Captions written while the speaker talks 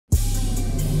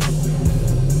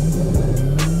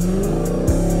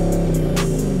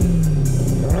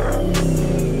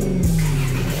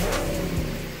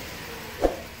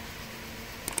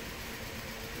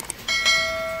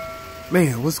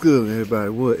Man, what's good, everybody?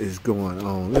 What is going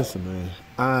on? Listen, man,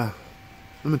 let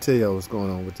me tell y'all what's going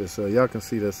on with this. Y'all can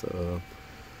see this.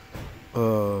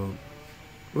 What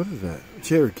is that?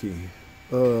 Cherokee.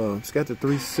 It's got the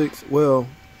 3.6. Well,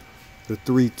 the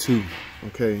 3.2.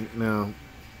 Okay, now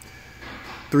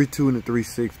 3.2 and the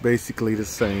 3.6 basically the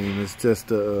same. It's just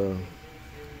the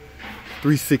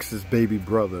 3.6's baby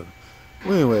brother.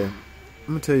 Well, anyway, let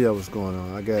me tell y'all what's going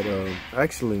on. I got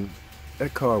actually.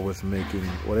 That car was making,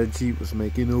 or that Jeep was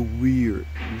making a weird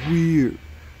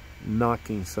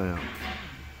knocking sound.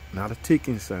 Not a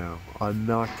ticking sound, a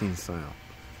knocking sound.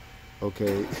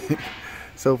 Okay.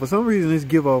 So for some reason it's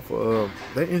give off,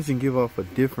 that engine give off a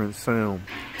different sound,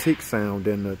 tick sound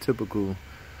than the typical,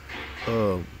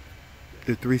 the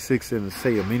 3.6 in,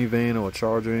 say, a minivan or a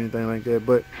Charger or anything like that.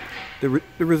 But the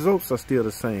results are still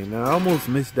the same. Now I almost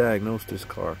misdiagnosed this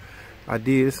car. I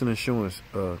did. It's an insurance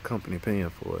company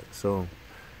paying for it. So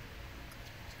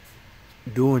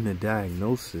during the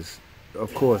diagnosis,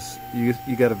 of course, you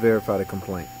got to verify the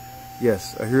complaint.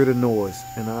 Yes, I hear the noise,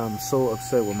 and I'm so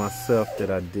upset with myself that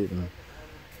I didn't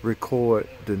record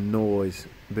the noise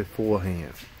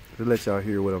beforehand to let y'all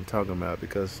hear what I'm talking about.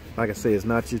 Because, like I say, it's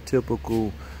not your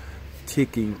typical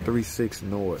ticking 3.6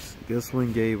 noise. This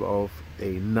one gave off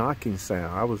a knocking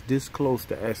sound. I was this close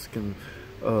to asking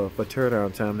for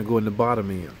teardown time to go in the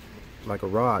bottom end, like a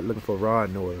rod, looking for a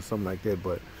rod noise or something like that.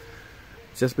 But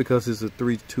just because it's a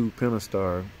 3.2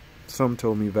 Pentastar, some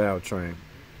told me valve train.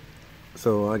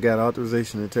 So I got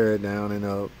authorization to tear it down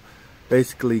and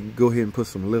basically go ahead and put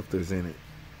some lifters in it.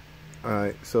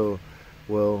 Alright, so,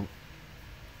 well,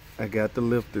 I got the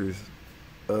lifters.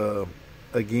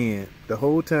 Again, the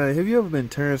whole time, have you ever been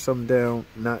tearing something down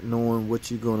not knowing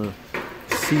what you're gonna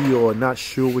see, or not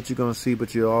sure what you're going to see,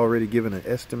 but you're already given an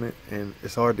estimate, and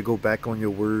it's hard to go back on your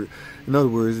word? In other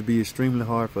words, it'd be extremely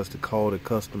hard for us to call the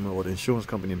customer or the insurance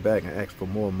company back and ask for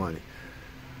more money.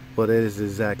 But that is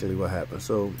exactly what happened.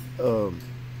 So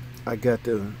I got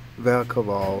the valve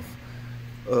cover off.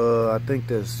 I think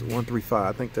that's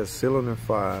 135. I think that's cylinder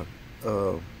 5.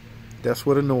 That's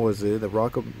what the noise is. The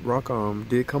rock arm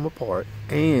did come apart,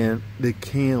 and the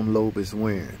cam lobe is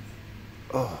wearing.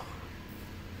 Oh,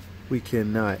 we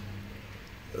cannot.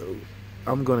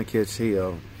 I'm gonna catch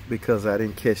hell because I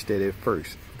didn't catch that at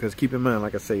first. Because keep in mind,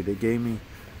 like I say, they gave me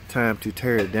time to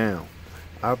tear it down.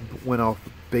 I went off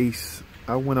base.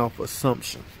 I went off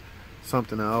assumption.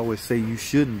 Something I always say you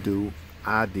shouldn't do.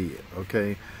 I did.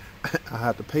 Okay, I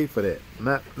have to pay for that.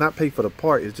 Not pay for the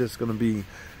part. It's just gonna be.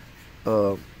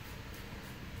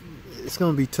 It's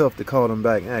gonna be tough to call them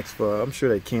back and ask for. I'm sure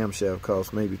that camshaft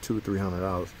costs maybe $200 or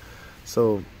 $300.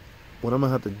 So what I'm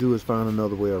gonna have to do is find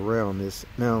another way around this.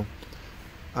 Now,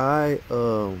 I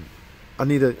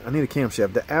need a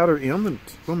camshaft. The outer end, I'm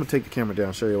gonna take the camera down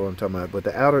and show you what I'm talking about. But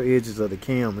the outer edges of the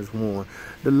cam is worn.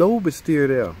 The lobe is still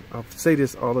there. I say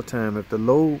this all the time. If the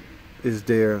lobe is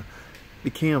there,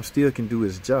 the cam still can do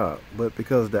its job. But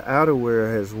because the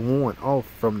outerwear has worn off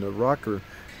from the rocker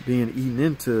being eaten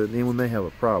into, then we may have a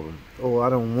problem. Or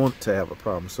I don't want to have a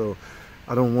problem. So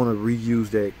I don't want to reuse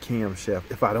that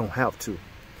camshaft if I don't have to.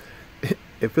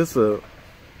 If it's a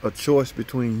choice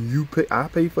between I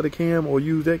pay for the cam or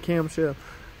use that camshaft,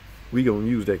 we gonna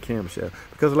use that camshaft,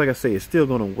 because like I say, it's still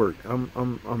gonna work.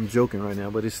 I'm joking right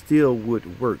now, but it still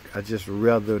would work. I just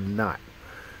rather not.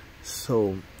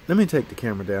 So let me take the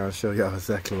camera down and show y'all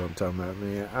exactly what I'm talking about,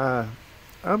 man.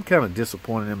 I'm kind of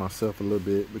disappointed in myself a little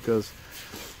bit because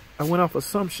I went off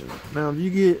assumption. Now, if you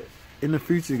get in the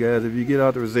future, guys, if you get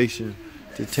authorization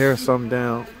to tear something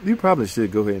down, you probably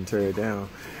should go ahead and tear it down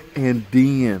and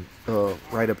then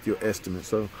write up your estimate.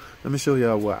 So let me show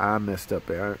y'all where I messed up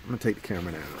there. All right, I'm gonna take the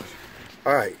camera down.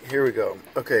 All right, here we go.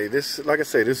 Okay, this, like I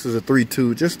say, this is a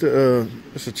 3.2, just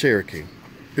it's a Cherokee.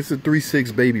 It's a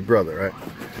 3.6 baby brother, right?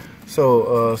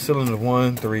 So cylinder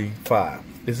 1, 3,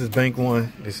 5. This is bank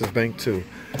 1. This is bank 2.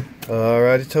 I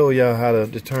already told y'all how to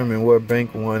determine where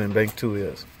bank 1 and bank 2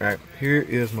 is. All right, here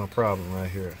is my problem right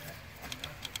here.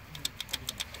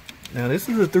 Now this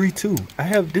is a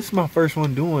 3.2. This is my first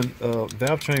one doing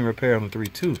valve train repair on the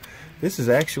 3.2. This is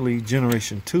actually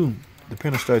generation 2, the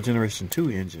Pentastar generation 2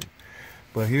 engine.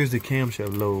 But here's the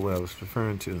camshaft lobe I was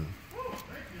referring to.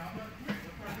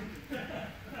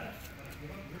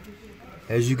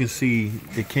 As you can see,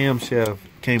 the camshaft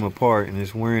came apart and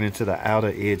it's wearing into the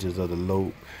outer edges of the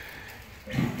lobe.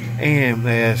 And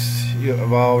as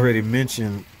I've already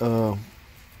mentioned, I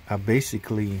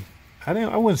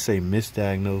wouldn't say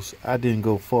misdiagnosed. I didn't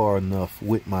go far enough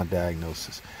with my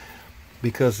diagnosis.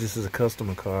 Because this is a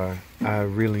customer car, I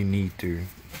really need to.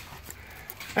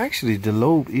 Actually, the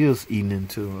lobe is eating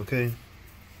into, okay?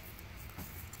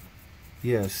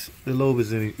 Yes, the lobe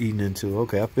is eating into.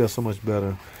 Okay, I feel so much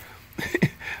better.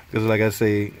 Because like I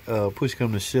say, push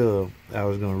come to shove, I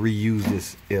was going to reuse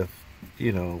this if,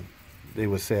 you know, they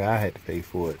would say I had to pay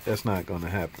for it. That's not going to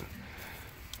happen.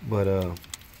 But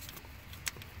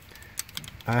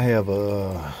I have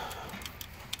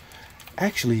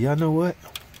actually, y'all know what?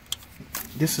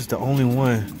 This is the only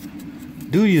one.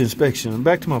 Do your inspection.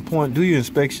 Back to my point, do your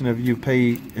inspection if you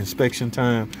pay inspection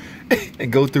time and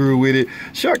go through with it.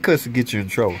 Shortcuts will get you in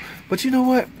trouble. But you know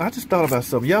what? I just thought about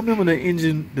something. Y'all remember the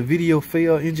engine, the video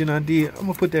fail engine I did? I'm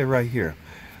going to put that right here.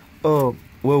 Well,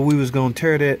 we was going to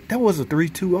tear that. That was a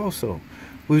 3.2 also.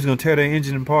 We was going to tear that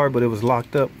engine apart, but it was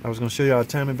locked up. I was going to show y'all a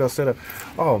timing belt setup.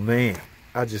 Oh, man.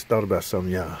 I just thought about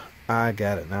something, y'all. I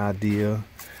got an idea.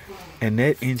 And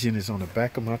that engine is on the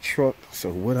back of my truck. So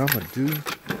what I'm going to do...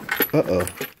 Uh-oh.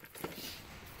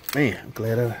 Man, I'm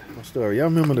glad I'm sorry. Y'all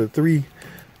remember the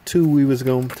 3.2 we was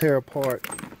going to tear apart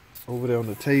over there on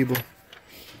the table?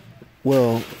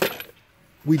 Well,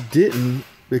 we didn't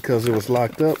because it was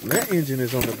locked up. And that engine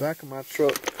is on the back of my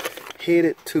truck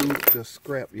headed to the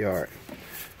scrap yard.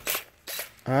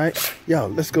 All right, y'all,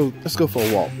 let's go for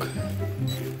a walk.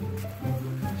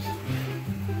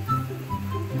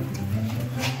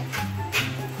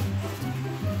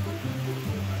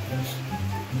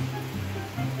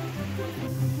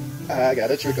 I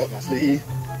got a trick up my sleeve.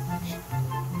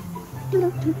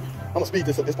 I'm gonna speed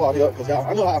this part here because y'all,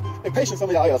 I know how impatient some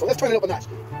of y'all are, so let's turn it up a notch.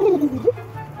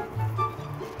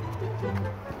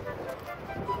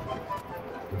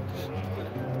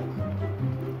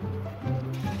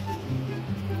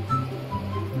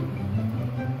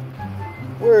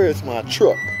 Where is my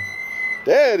truck?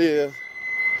 There it is.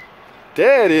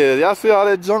 There it is. Y'all see all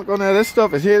that junk on there? That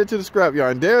stuff is headed to the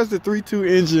scrapyard. And there's the 3.2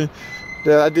 engine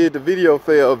that I did the video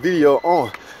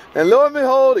on. And lo and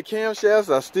behold, the camshafts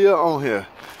are still on here.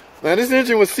 Now this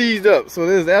engine was seized up, so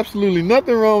there's absolutely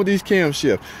nothing wrong with these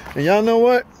camshafts. And y'all know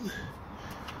what?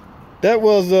 That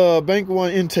was Bank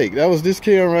 1 intake. That was this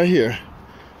cam right here.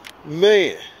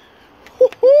 Man.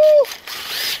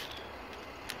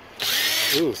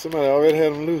 Ooh, somebody already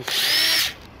had them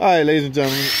loose. Alright, ladies and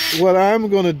gentlemen, what I'm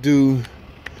gonna do,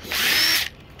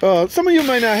 some of you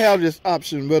might not have this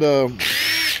option, but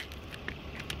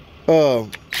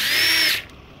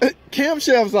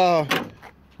camshafts are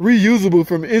reusable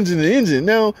from engine to engine.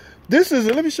 Now, this is,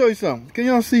 let me show you something. Can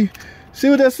y'all see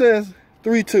what that says?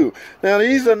 3.2. Now,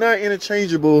 these are not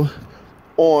interchangeable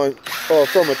on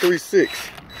from a 3.6.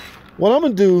 What I'm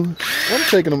gonna do, I'm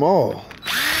taking them all.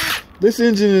 This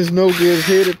engine is no good. It's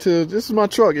headed to, this is my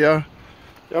truck, y'all.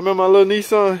 Y'all remember my little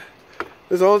Nissan?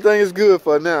 This is the only thing it's good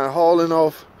for now, hauling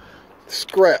off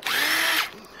scrap.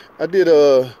 I did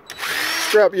a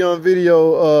scrap yarn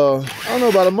video, I don't know,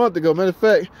 about a month ago. Matter of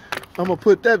fact, I'm gonna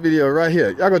put that video right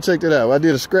here. Y'all gonna check that out. I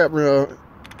did a scrap run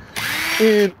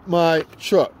in my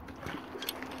truck.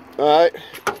 Alright,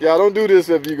 y'all don't do this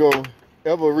if you're gonna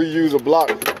ever reuse a block.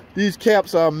 These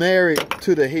caps are married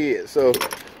to the head, so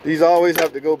these always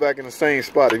have to go back in the same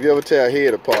spot if you ever tear a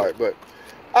head apart. But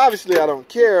obviously I don't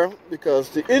care because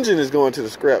the engine is going to the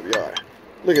scrap yard.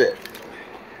 Look at that.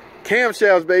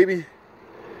 Camshafts, baby.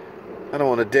 I don't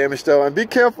want to damage stuff. And be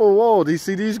careful, whoa,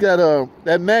 these got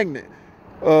that magnet.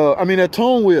 That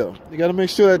tone wheel. You got to make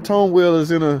sure that tone wheel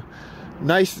is in a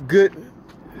nice, good,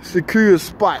 secure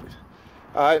spot.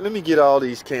 All right, let me get all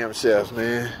these camshafts,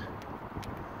 man.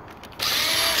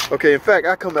 Okay, in fact,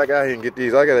 I come back out here and get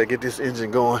these. I got to get this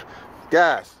engine going.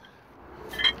 Guys.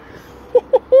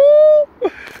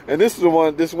 And this is the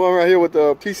one, right here with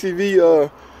the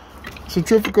PCV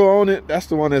centrifugal on it. That's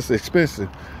the one that's expensive.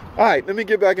 All right, let me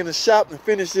get back in the shop and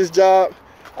finish this job.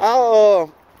 I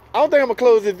don't think I'm gonna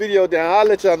close this video down. I'll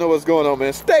let y'all know what's going on,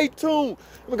 man. Stay tuned.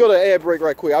 Let me go to the ad break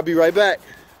right quick. I'll be right back.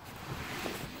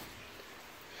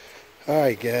 All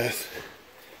right, guys.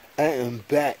 I am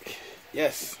back.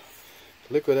 Yes.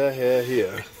 Look what I have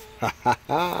here.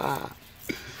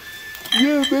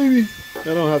 Yeah, baby. I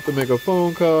don't have to make a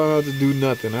phone call. I don't have to do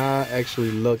nothing. I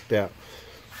actually lucked out.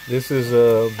 This is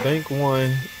a Bank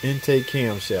 1 intake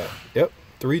camshaft. Yep,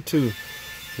 3.2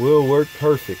 will work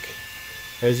perfect.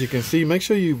 As you can see, make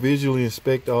sure you visually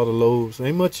inspect all the lobes.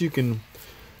 Ain't much you can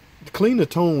clean the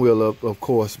tone wheel up, of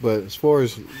course, but as far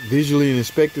as visually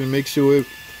inspecting, make sure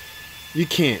you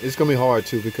can't. It's gonna be hard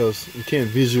to because you can't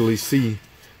visually see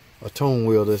a tone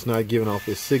wheel that's not giving off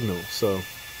its signal. So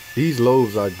these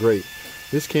lobes are great.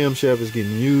 This camshaft is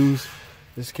getting used.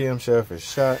 This camshaft is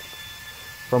shot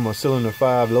from a cylinder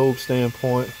 5 lobe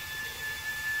standpoint.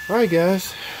 All right,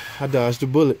 guys, I dodged a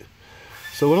bullet.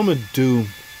 So what I'm gonna do,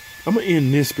 I'm gonna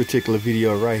end this particular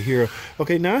video right here.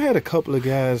 Okay, now I had a couple of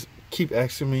guys keep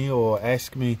asking me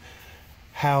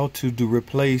how to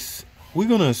replace. We're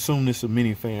gonna assume this is a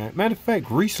mini fan. Matter of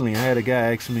fact, recently I had a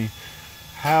guy ask me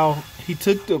how he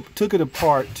took it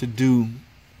apart to do,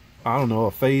 I don't know,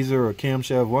 a phaser or a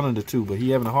camshaft, one of the two, but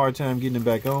he having a hard time getting it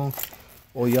back on,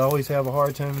 or you always have a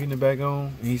hard time getting it back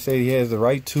on. And he said he has the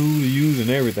right tool to use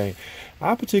and everything.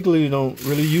 I particularly don't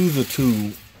really use a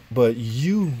tool, but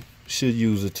you should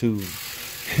use a tool.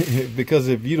 Because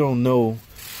if you don't know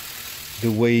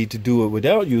the way to do it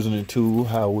without using a tool,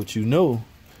 how would you know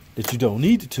that you don't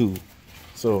need the tool?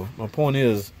 So my point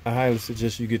is, I highly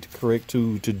suggest you get the correct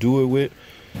tool to do it with.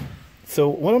 So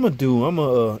what I'm gonna do, I'm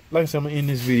gonna like I said, I'm gonna end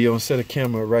this video and set a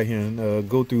camera right here and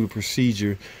go through the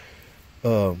procedure.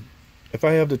 If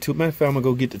I have the tool, matter of fact, I'm gonna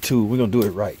go get the tool. We're gonna do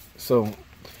it right. So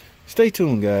stay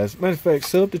tuned, guys. Matter of fact,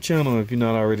 sub the channel if you're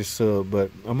not already subbed. But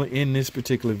I'm gonna end this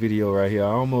particular video right here.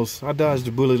 I dodged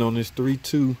a bullet on this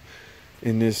 3.2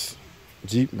 in this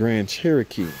Jeep Grand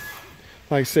Cherokee.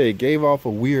 Like I said, it gave off a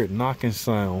weird knocking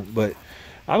sound, but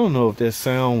I don't know if that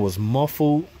sound was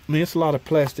muffled. I mean, it's a lot of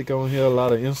plastic on here, a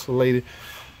lot of insulated.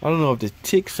 I don't know if the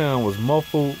tick sound was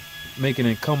muffled, making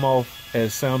it come off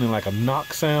as sounding like a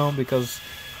knock sound, because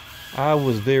I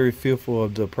was very fearful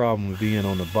of the problem being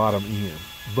on the bottom end.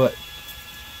 But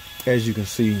as you can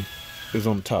see, it's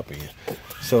on the top end.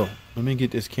 So let me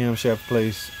get this camshaft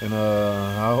placed, and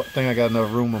I think I got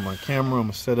enough room on my camera. I'm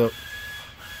gonna set up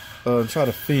and try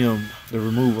to film the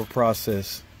removal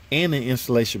process and the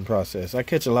installation process. I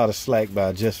catch a lot of slack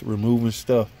by just removing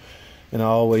stuff, and I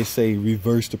always say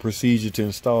reverse the procedure to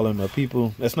install them. But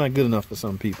people, that's not good enough for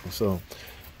some people. So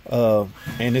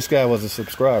and this guy was a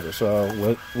subscriber,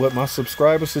 so what my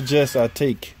subscribers suggest, I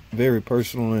take very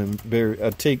personal and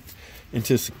I take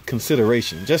into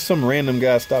consideration. Just some random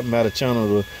guy stopping by the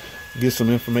channel to get some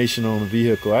information on the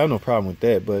vehicle, I have no problem with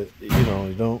that. But you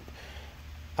know,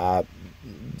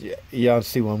 y'all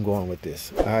see where I'm going with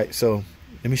this. All right, so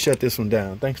let me shut this one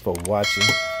down. Thanks for watching.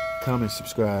 Comment,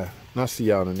 subscribe, and I'll see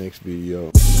y'all in the next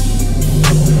video.